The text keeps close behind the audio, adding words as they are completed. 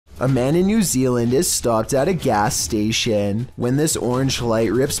A man in New Zealand is stopped at a gas station when this orange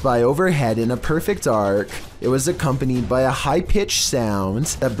light rips by overhead in a perfect arc. It was accompanied by a high-pitched sound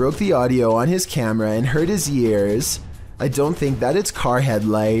that broke the audio on his camera and hurt his ears. I don't think that it's car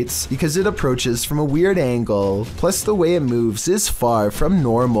headlights because it approaches from a weird angle, plus the way it moves is far from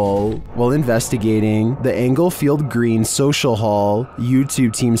normal. While investigating the Englefield Green Social Hall,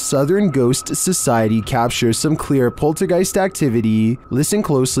 YouTube team Southern Ghost Society captures some clear poltergeist activity. Listen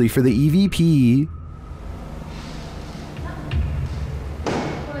closely for the EVP.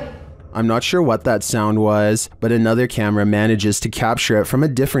 I'm not sure what that sound was, but another camera manages to capture it from a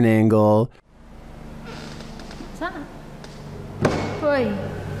different angle. Oi.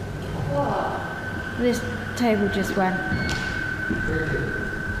 What? This table just went.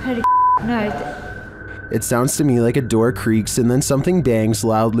 Holy no. It sounds to me like a door creaks and then something bangs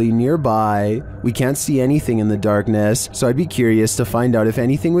loudly nearby. We can't see anything in the darkness, so I'd be curious to find out if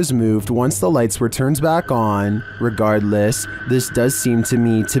anything was moved once the lights were turned back on. Regardless, this does seem to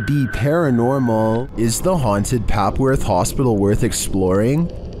me to be paranormal. Is the haunted Papworth Hospital worth exploring?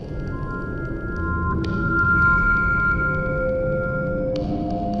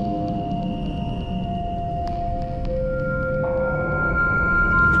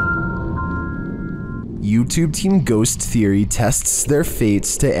 YouTube team Ghost Theory tests their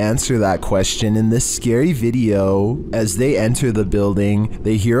fates to answer that question in this scary video. As they enter the building,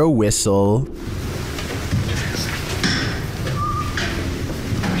 they hear a whistle.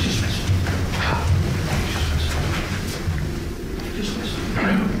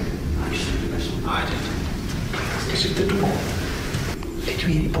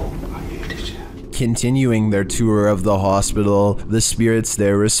 Continuing their tour of the hospital, the spirits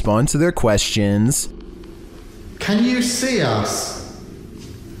there respond to their questions. Can you see us?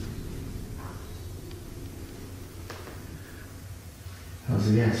 That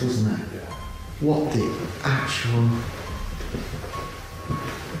was a yes, wasn't it? Yeah. What the actual...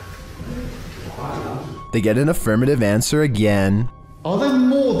 They get an affirmative answer again. Are there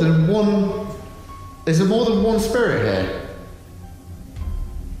more than one... Is there more than one spirit here?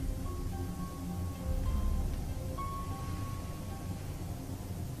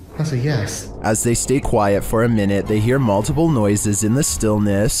 That's a yes. As they stay quiet for a minute, they hear multiple noises in the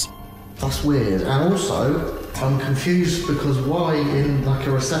stillness. That's weird. And also, I'm confused because why in like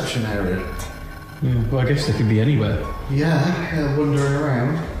a reception area? Yeah, well, I guess they could be anywhere. Yeah, wandering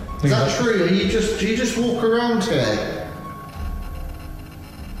around. Is that true? Do you just walk around here?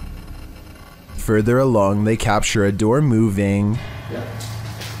 Further along, they capture a door moving. Yeah.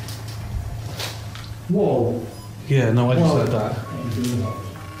 Whoa. Yeah, no, I just said that.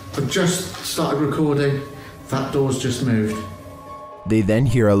 I've just started recording. That door's just moved. They then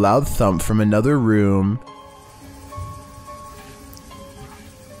hear a loud thump from another room.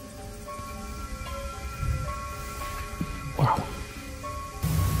 Wow.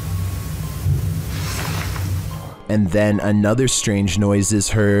 And then another strange noise is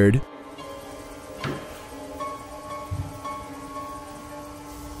heard.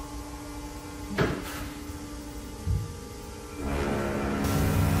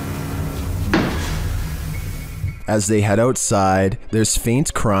 As they head outside, there's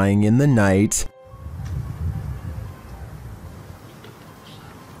faint crying in the night.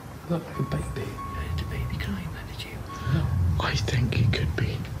 Look like a baby. Did a baby crying then, did you? No. I think it could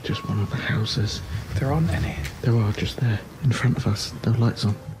be just one of the houses. There aren't any. There are just there, in front of us. No lights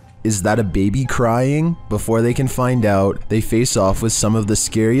on. Is that a baby crying? Before they can find out, they face off with some of the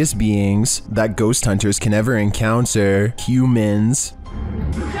scariest beings that ghost hunters can ever encounter: humans.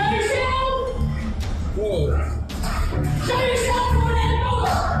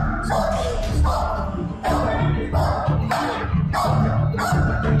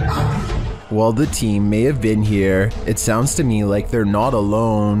 While the team may have been here, it sounds to me like they're not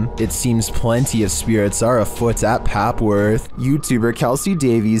alone. It seems plenty of spirits are afoot at Papworth. YouTuber Kelsey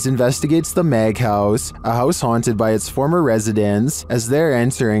Davies investigates the Mag House, a house haunted by its former residents. As they're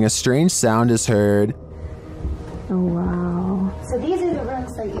entering, a strange sound is heard. Oh, wow. So these are the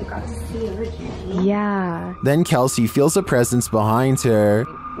rooms that you got to see originally? Yeah. Then Kelsey feels a presence behind her.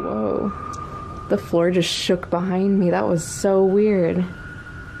 Whoa. The floor just shook behind me. That was so weird.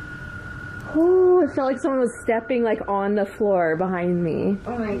 Oh, it felt like someone was stepping like on the floor behind me.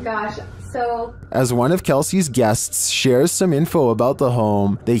 Oh my gosh. So As one of Kelsey's guests shares some info about the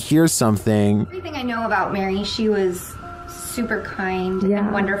home, they hear something. everything I know about Mary, she was super kind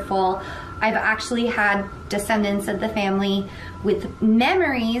and wonderful. I've actually had descendants of the family with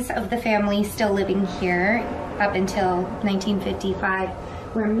memories of the family still living here up until 1955,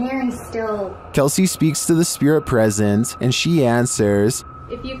 where Mary still... Kelsey speaks to the spirit present, and she answers.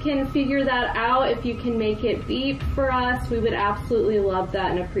 If you can figure that out, if you can make it beep for us, we would absolutely love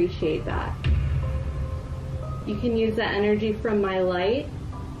that and appreciate that. You can use that energy from my light.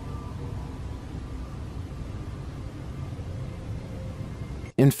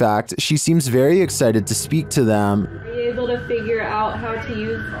 In fact, she seems very excited to speak to them. Are you able to figure out how to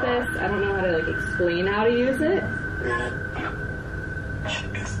use this? I don't know how to explain how to use it.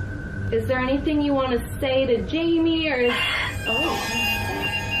 Is there anything you want to say to Jamie or is... Oh.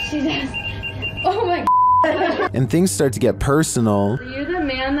 She does. Oh my God. And things start to get personal. Are you the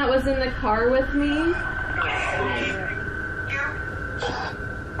man that was in the car with me?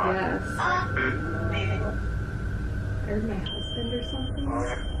 Yes. I heard my husband or something.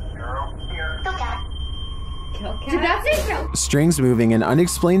 Did that say so? Strings moving and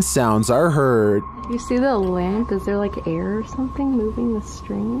unexplained sounds are heard. You see the lamp? Is there like air or something moving the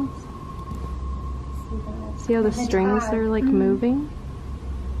strings? See how the strings are like moving?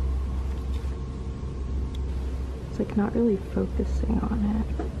 It's like not really focusing on it.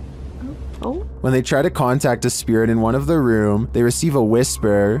 Oh. When they try to contact a spirit in one of the room, they receive a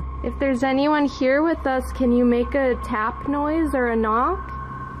whisper. If there's anyone here with us, can you make a tap noise or a knock?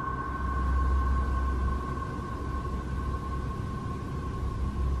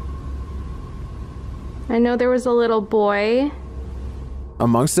 I know there was a little boy.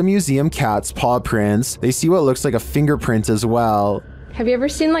 Amongst the museum cat's paw prints, they see what looks like a fingerprint as well. Have you ever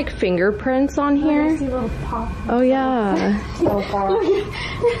seen like fingerprints on here? Oh yeah. Oh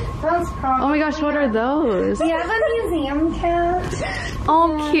my gosh, what are those? We have a museum cat.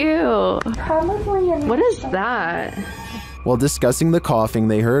 Oh, cute. Probably a... What is that? While discussing the coughing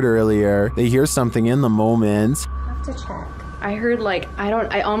they heard earlier, they hear something in the moment. I have to check. I heard like,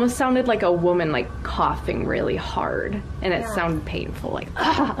 I almost sounded like a woman like coughing really hard and it sounded painful. Like,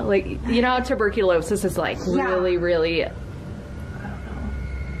 ah, like, you know how tuberculosis is like really,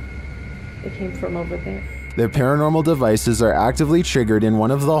 it came from over there. Their paranormal devices are actively triggered in one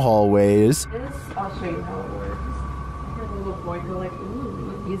of the hallways. I'll show you how it works. I heard a little boy go like,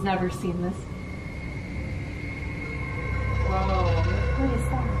 ooh, he's never seen this. Whoa. What is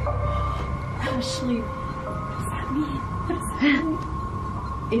that? Ashley, what does that mean?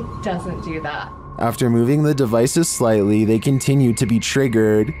 It doesn't do that. After moving the devices slightly, they continue to be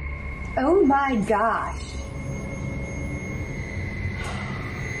triggered. Oh my gosh.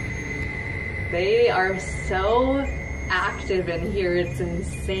 They are so active in here, it's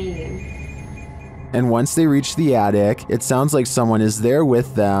insane. And once they reach the attic, it sounds like someone is there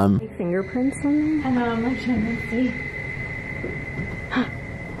with them. Fingerprints on there? I know, I'm like trying to see. I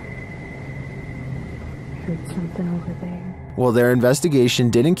heard something over there. While their investigation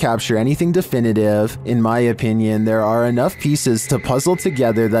didn't capture anything definitive, in my opinion, there are enough pieces to puzzle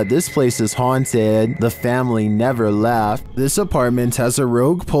together that this place is haunted. The family never left. This apartment has a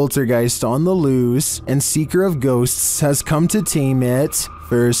rogue poltergeist on the loose, and Seeker of Ghosts has come to tame it.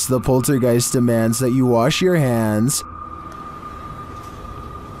 First, the poltergeist demands that you wash your hands.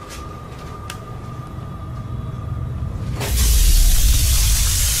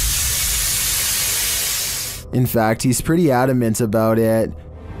 In fact, he's pretty adamant about it.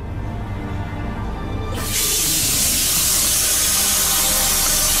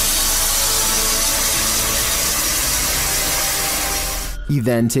 He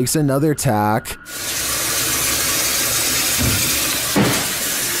then takes another tack.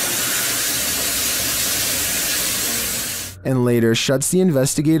 And later shuts the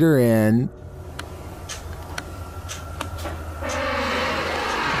investigator in.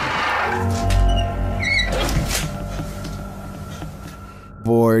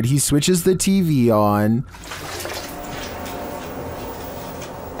 Bored, he switches the TV on.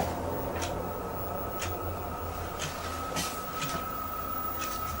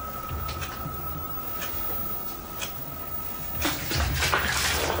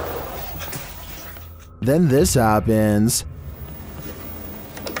 Then this happens.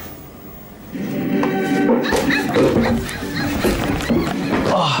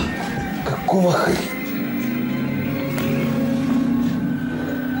 Какого хрена?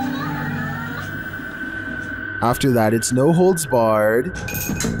 After that, it's no holds barred.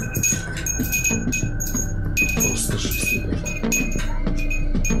 Просто жесть.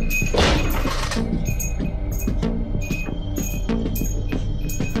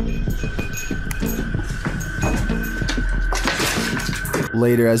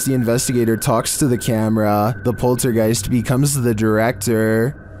 Later, as the investigator talks to the camera, the poltergeist becomes the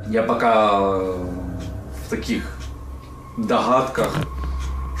director. Я пока в таких догадках,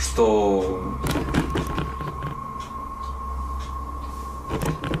 что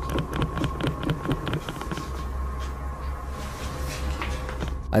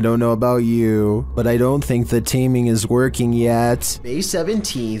I don't know about you, but I don't think the taming is working yet. May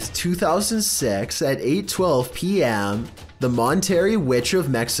 17th, 2006 at 8:12 p.m., the Monterrey Witch of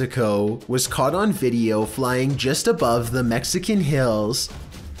Mexico was caught on video flying just above the Mexican hills.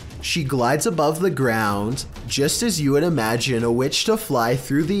 She glides above the ground, just as you would imagine a witch to fly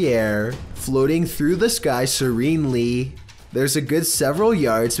through the air, floating through the sky serenely. There's a good several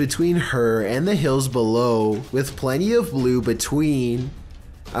yards between her and the hills below, with plenty of blue between.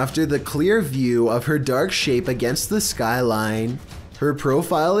 After the clear view of her dark shape against the skyline, her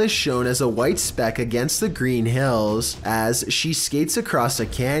profile is shown as a white speck against the green hills as she skates across a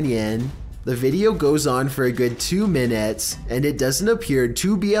canyon. The video goes on for a good 2 minutes, and it doesn't appear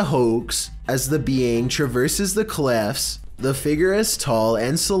to be a hoax as the being traverses the cliffs. The figure is tall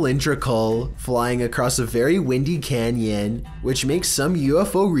and cylindrical, flying across a very windy canyon, which makes some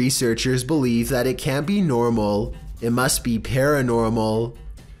UFO researchers believe that it can't be normal, it must be paranormal.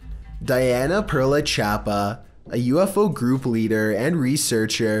 Diana Perla Chapa, a UFO group leader and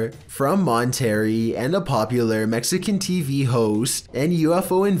researcher from Monterrey and a popular Mexican TV host and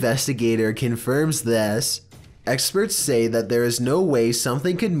UFO investigator, confirms this. Experts say that there is no way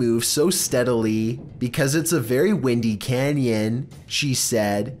something could move so steadily because it's a very windy canyon, she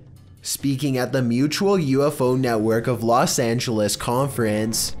said. Speaking at the Mutual UFO Network of Los Angeles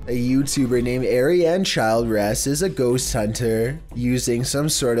conference, a YouTuber named Ariane Childress is a ghost hunter using some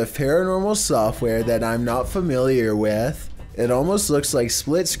sort of paranormal software that I'm not familiar with. It almost looks like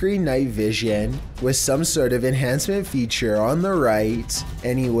split-screen night vision with some sort of enhancement feature on the right.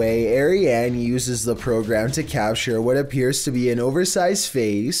 Anyway, Ariane uses the program to capture what appears to be an oversized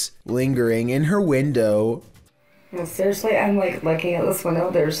face lingering in her window. No, seriously, I'm like looking at this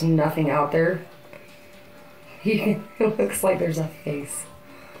window, there's nothing out there. It looks like there's a face.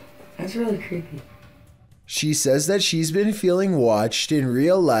 That's really creepy. She says that she's been feeling watched in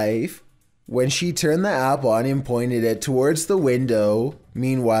real life when she turned the app on and pointed it towards the window.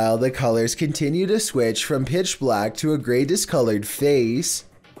 Meanwhile, the colors continue to switch from pitch black to a gray discolored face.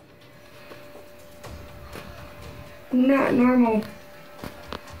 Not normal.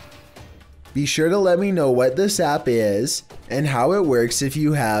 Be sure to let me know what this app is and how it works if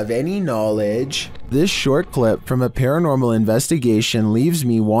you have any knowledge. This short clip from a paranormal investigation leaves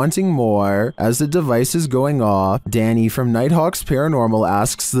me wanting more. As the device is going off, Danny from Nighthawks Paranormal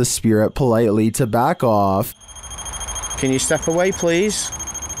asks the spirit politely to back off. Can you step away, please?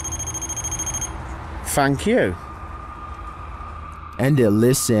 Thank you. And it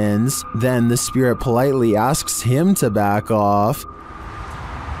listens. Then the spirit politely asks him to back off.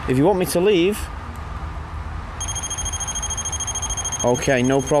 If you want me to leave. Okay,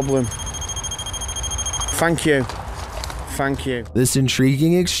 no problem. Thank you. Thank you. This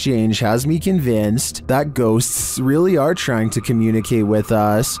intriguing exchange has me convinced that ghosts really are trying to communicate with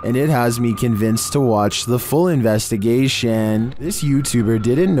us, and it has me convinced to watch the full investigation. This YouTuber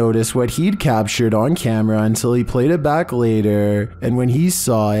didn't notice what he'd captured on camera until he played it back later, and when he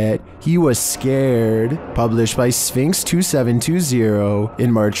saw it, he was scared. Published by Sphinx 2720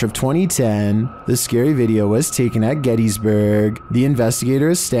 in March of 2010, the scary video was taken at Gettysburg. The investigator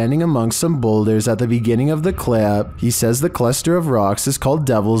is standing amongst some boulders at the beginning of the clip. He says the cluster of rocks is called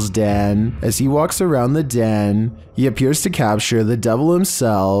Devil's Den. As he walks around the den, he appears to capture the devil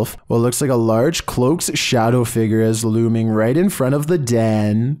himself. What looks like a large cloaked shadow figure is looming right in front of the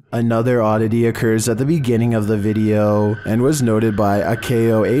den. Another oddity occurs at the beginning of the video and was noted by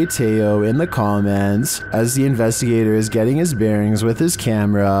Akeo Ateo in the comments. As the investigator is getting his bearings with his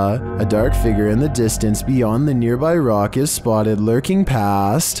camera, a dark figure in the distance beyond the nearby rock is spotted lurking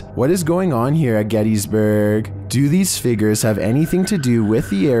past. What is going on here at Gettysburg? Do these figures have anything to do with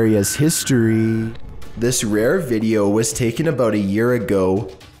the area's history? This rare video was taken about a year ago.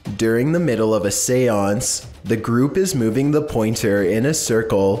 During the middle of a seance, the group is moving the pointer in a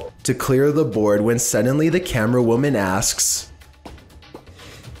circle to clear the board when suddenly the camera woman asks,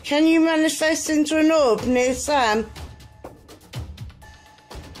 "Can you manifest into an orb near Sam?"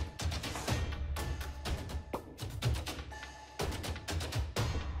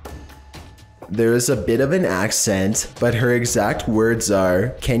 There is a bit of an accent, but her exact words are,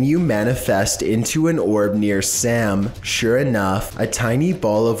 "Can you manifest into an orb near Sam?" Sure enough, a tiny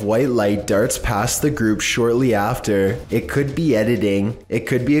ball of white light darts past the group shortly after. It could be editing, it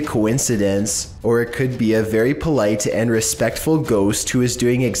could be a coincidence, or it could be a very polite and respectful ghost who is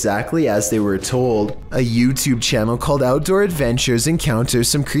doing exactly as they were told. A YouTube channel called Outdoor Adventures encounters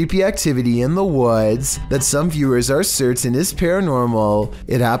some creepy activity in the woods that some viewers are certain is paranormal.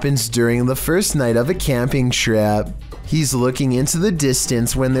 It happens during the first first night of a camping trip. He's looking into the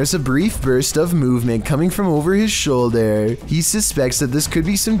distance when there's a brief burst of movement coming from over his shoulder. He suspects that this could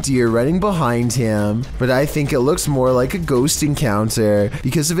be some deer running behind him, but I think it looks more like a ghost encounter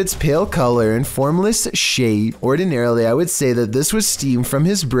because of its pale color and formless shape. Ordinarily, I would say that this was steam from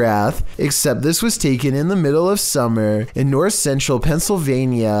his breath, except this was taken in the middle of summer in north central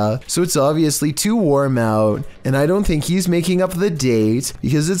Pennsylvania, so it's obviously too warm out, and I don't think he's making up the date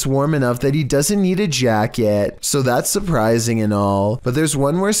because it's warm enough that he doesn't need a jacket, so that's surprising and all. But there's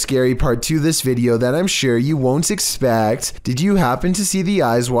one more scary part to this video that I'm sure you won't expect. Did you happen to see the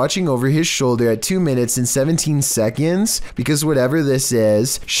eyes watching over his shoulder at 2 minutes and 17 seconds? Because whatever this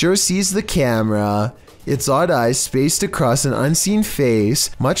is, sure sees the camera. Its odd eyes spaced across an unseen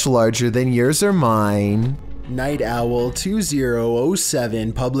face, much larger than yours or mine. Night Owl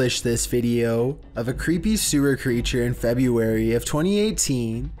 2007 published this video of a creepy sewer creature in February of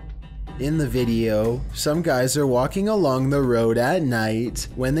 2018. In the video, some guys are walking along the road at night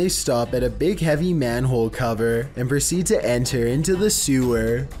when they stop at a big heavy manhole cover and proceed to enter into the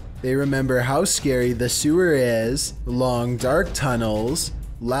sewer. They remember how scary the sewer is, long dark tunnels,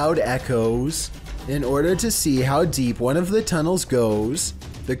 loud echoes. In order to see how deep one of the tunnels goes,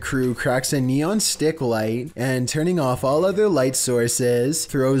 the crew cracks a neon stick light and, turning off all other light sources,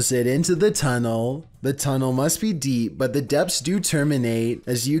 throws it into the tunnel. The tunnel must be deep, but the depths do terminate,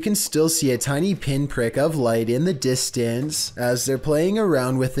 as you can still see a tiny pinprick of light in the distance. As they're playing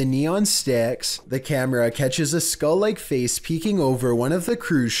around with the neon sticks, the camera catches a skull-like face peeking over one of the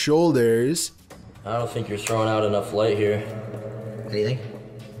crew's shoulders. I don't think you're throwing out enough light here. What do you think?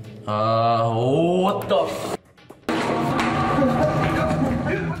 What the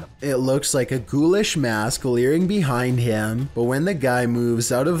It looks like a ghoulish mask leering behind him, but when the guy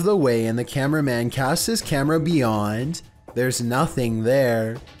moves out of the way and the cameraman casts his camera beyond, there's nothing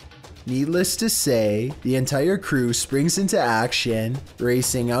there. Needless to say, the entire crew springs into action,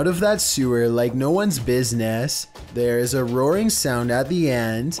 racing out of that sewer like no one's business. There is a roaring sound at the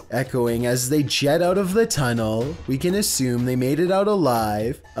end, echoing as they jet out of the tunnel. We can assume they made it out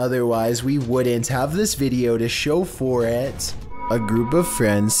alive, otherwise we wouldn't have this video to show for it. A group of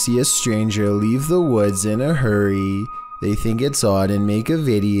friends see a stranger leave the woods in a hurry. They think it's odd and make a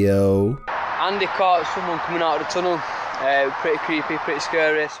video. Andy caught someone coming out of the tunnel. Pretty creepy, pretty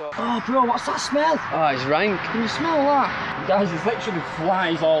scary. So. Oh bro, what's that smell? Oh, it's rank. Can you smell that? Guys, there's literally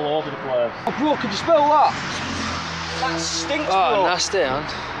flies all over the place. Oh bro, can you smell that? That stinks, bro. Oh, nasty, man.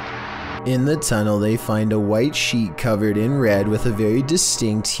 In the tunnel, they find a white sheet covered in red with a very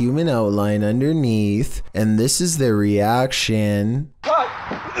distinct human outline underneath, and this is their reaction.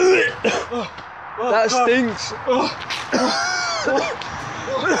 That stinks.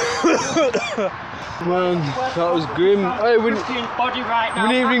 Man, that was grim. Hey, we need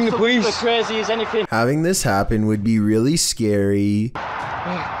to ring the police. Crazy as anything. Having this happen would be really scary.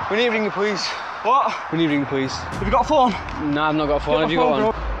 We need to ring the police. What? We need to ring the police. Have you got a phone? No, I've not got a phone. Have you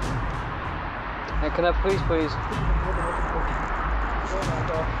got one? Hey, can I have police, please?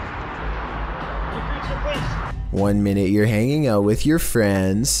 One minute you're hanging out with your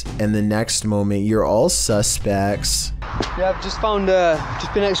friends, and the next moment you're all suspects. Yeah, I've just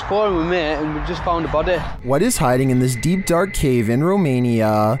been exploring with mate, and we've just found a body. What is hiding in this deep dark cave in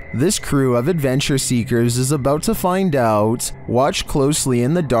Romania? This crew of adventure seekers is about to find out. Watch closely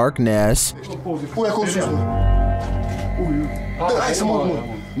in the darkness. Hai să mă urc, mă.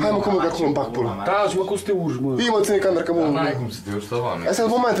 Hai mă, că mă, de acolo îmi bag pula. Taci, mă, cum să te urci, mă? Ii, mă, ține camera, că mă urc. N-ai cum să te urci, Tavan. Astea sunt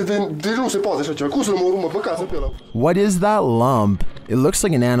momente de nu se poate așa ceva. Cum să nu mă urc, mă, pe casă pe ăla? What is that lump? It looks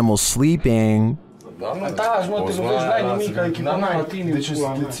like an animal sleeping. Taci, mă, te lovești, n-ai nimic, ai echipă la tine, de ce să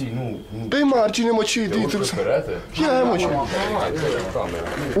te ții, nu. Pe margine, mă, ce-i de Ia, mă, ce?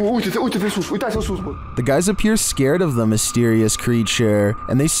 Uite-te sus, uitați-vă sus, mă. The guys appear scared of the mysterious creature,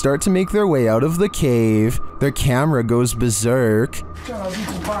 and they start to make their way out of the cave. Their camera goes berserk.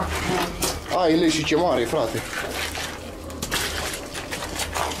 Ai, lei și ce mare, frate.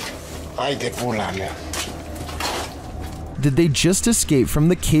 Hai de pula mea. Did they just escape from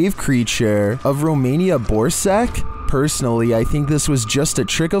the cave creature of Romania Borsec? Personally, I think this was just a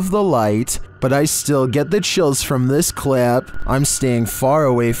trick of the light, but I still get the chills from this clip. I'm staying far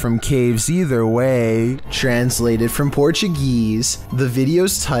away from caves either way. Translated from Portuguese, the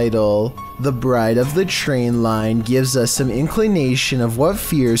video's title, The Bride of the Train Line, gives us some inclination of what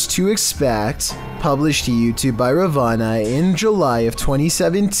fears to expect. Published to YouTube by Ravana in July of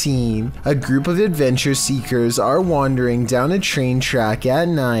 2017, a group of adventure seekers are wandering down a train track at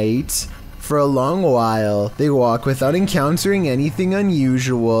night. For a long while, they walk without encountering anything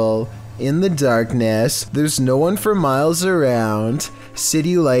unusual. In the darkness, there's no one for miles around.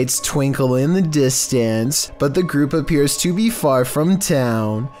 City lights twinkle in the distance, but the group appears to be far from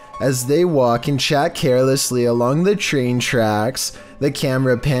town. As they walk and chat carelessly along the train tracks, the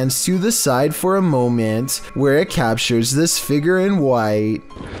camera pans to the side for a moment, where it captures this figure in white.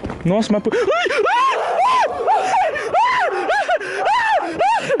 Nossa, mas...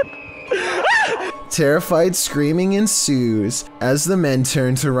 Terrified screaming ensues as the men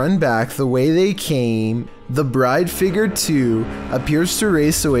turn to run back the way they came. The bride figure too appears to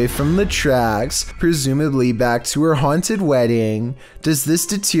race away from the tracks, presumably back to her haunted wedding. Does this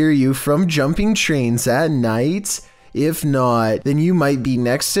deter you from jumping trains at night? If not, then you might be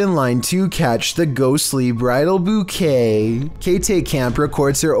next in line to catch the ghostly bridal bouquet. KT Camp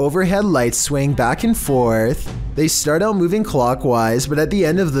records her overhead lights swaying back and forth. They start out moving clockwise, but at the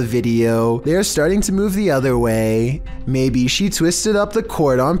end of the video, they are starting to move the other way. Maybe she twisted up the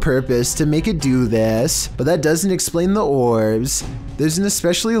cord on purpose to make it do this, but that doesn't explain the orbs. There's an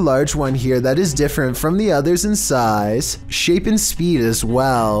especially large one here that is different from the others in size, shape and speed as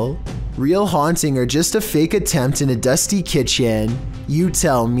well. Real haunting or just a fake attempt in a dusty kitchen? You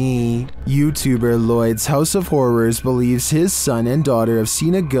tell me. YouTuber Lloyd's House of Horrors believes his son and daughter have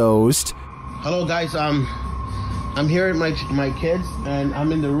seen a ghost. Hello guys, I'm here with my kids and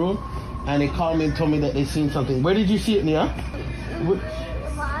I'm in the room and they called me and told me that they seen something. Where did you see it, Nia?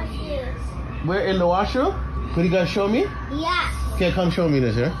 Where, in the washroom? Could you guys show me? Yeah. Okay, come show me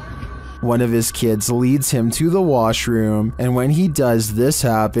this here. One of his kids leads him to the washroom, and when he does, this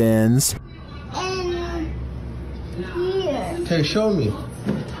happens. And here. Okay, show me.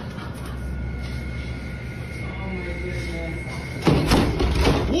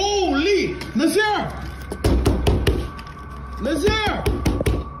 Holy! Nazir! Nazir!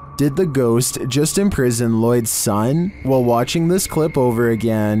 Did the ghost just imprison Lloyd's son? While watching this clip over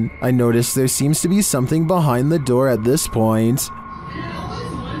again, I noticed there seems to be something behind the door at this point.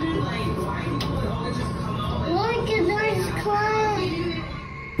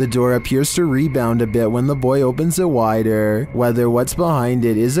 The door appears to rebound a bit when the boy opens it wider. Whether what's behind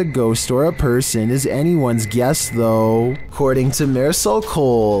it is a ghost or a person is anyone's guess though. According to Marisol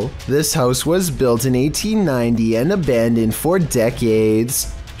Cole, this house was built in 1890 and abandoned for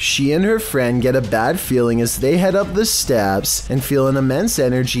decades. She and her friend get a bad feeling as they head up the steps and feel an immense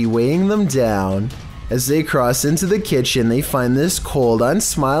energy weighing them down. As they cross into the kitchen, they find this cold,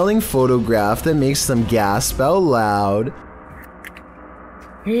 unsmiling photograph that makes them gasp out loud.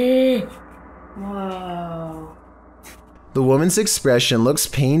 Whoa. The woman's expression looks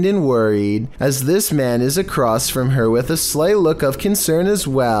pained and worried, as this man is across from her with a slight look of concern as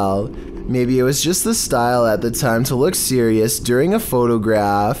well. Maybe it was just the style at the time to look serious during a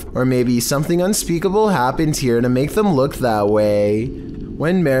photograph, or maybe something unspeakable happened here to make them look that way.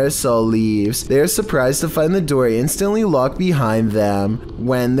 When Marisol leaves, they are surprised to find the door instantly locked behind them,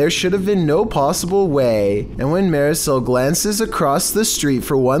 when there should have been no possible way. And when Marisol glances across the street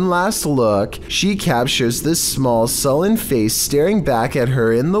for one last look, she captures this small, sullen face staring back at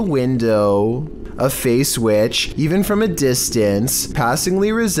her in the window. A face which, even from a distance,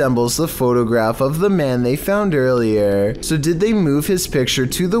 passingly resembles the photograph of the man they found earlier. So did they move his picture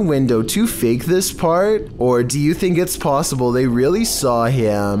to the window to fake this part? Or do you think it's possible they really saw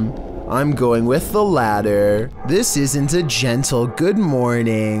him? I'm going with the latter. This isn't a gentle good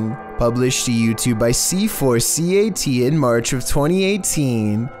morning. Published to YouTube by C4CAT in March of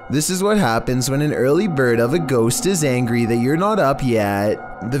 2018. This is what happens when an early bird of a ghost is angry that you're not up yet.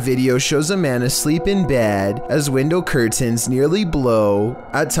 The video shows a man asleep in bed as window curtains nearly blow,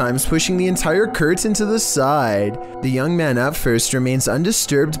 at times pushing the entire curtain to the side. The young man at first remains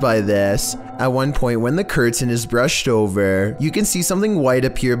undisturbed by this. At one point when the curtain is brushed over, you can see something white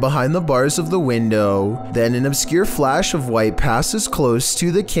appear behind the bars of the window. Then an obscure flash of white passes close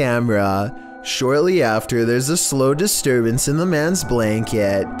to the camera. Shortly after, there's a slow disturbance in the man's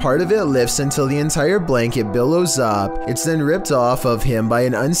blanket. Part of it lifts until the entire blanket billows up. It's then ripped off of him by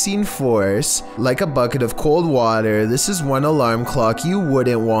an unseen force. Like a bucket of cold water, this is one alarm clock you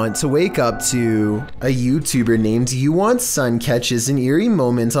wouldn't want to wake up to. A YouTuber named You Want Sun catches an eerie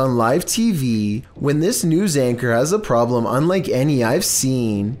moment on live TV when this news anchor has a problem unlike any I've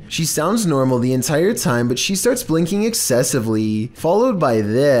seen. She sounds normal the entire time, but she starts blinking excessively, followed by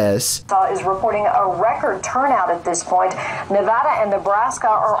this. Is reporting a record turnout at this point. Nevada and Nebraska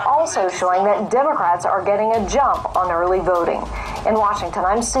are also showing that Democrats are getting a jump on early voting. In Washington,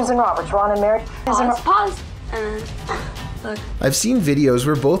 I'm Susan Roberts. Ron and Mary. Pause. Look. I've seen videos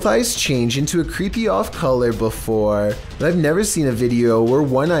where both eyes change into a creepy off color before, but I've never seen a video where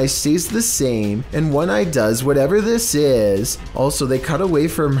one eye stays the same and one eye does whatever this is. Also, they cut away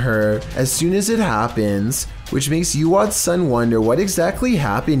from her as soon as it happens, which makes Yuwad's son wonder what exactly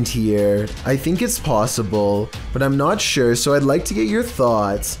happened here. I think it's possible, but I'm not sure, so I'd like to get your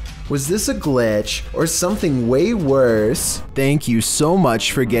thoughts. Was this a glitch or something way worse? Thank you so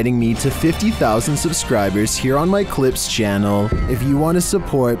much for getting me to 50,000 subscribers here on my Clips channel. If you want to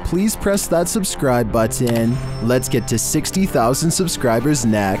support, please press that subscribe button. Let's get to 60,000 subscribers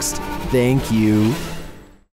next. Thank you.